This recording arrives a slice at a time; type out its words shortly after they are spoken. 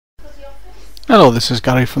Hello, this is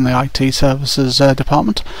Gary from the IT Services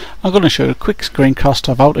department. I'm going to show you a quick screencast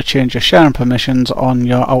of how to change your sharing permissions on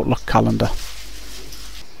your Outlook calendar.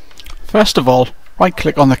 First of all, right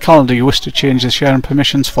click on the calendar you wish to change the sharing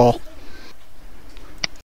permissions for.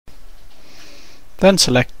 Then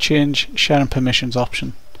select Change Sharing Permissions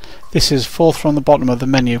option. This is fourth from the bottom of the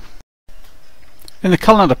menu. In the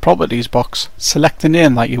calendar properties box, select the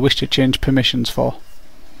name that you wish to change permissions for.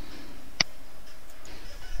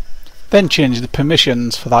 Then change the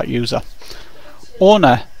permissions for that user.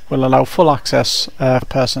 Owner will allow full access for a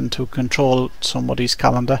person to control somebody's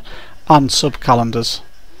calendar and sub-calendars.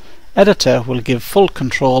 Editor will give full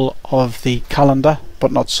control of the calendar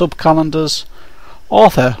but not sub-calendars.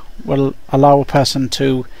 Author will allow a person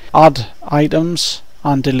to add items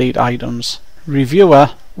and delete items. Reviewer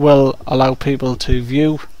will allow people to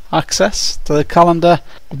view access to the calendar,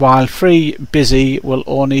 while free busy will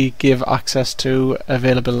only give access to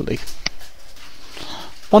availability.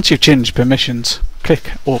 Once you've changed permissions,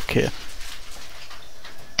 click OK.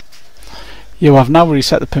 You have now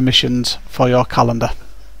reset the permissions for your calendar.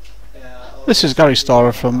 This is Gary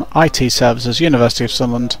Storer from IT Services, University of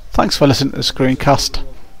Sunderland. Thanks for listening to the screencast.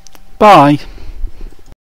 Bye.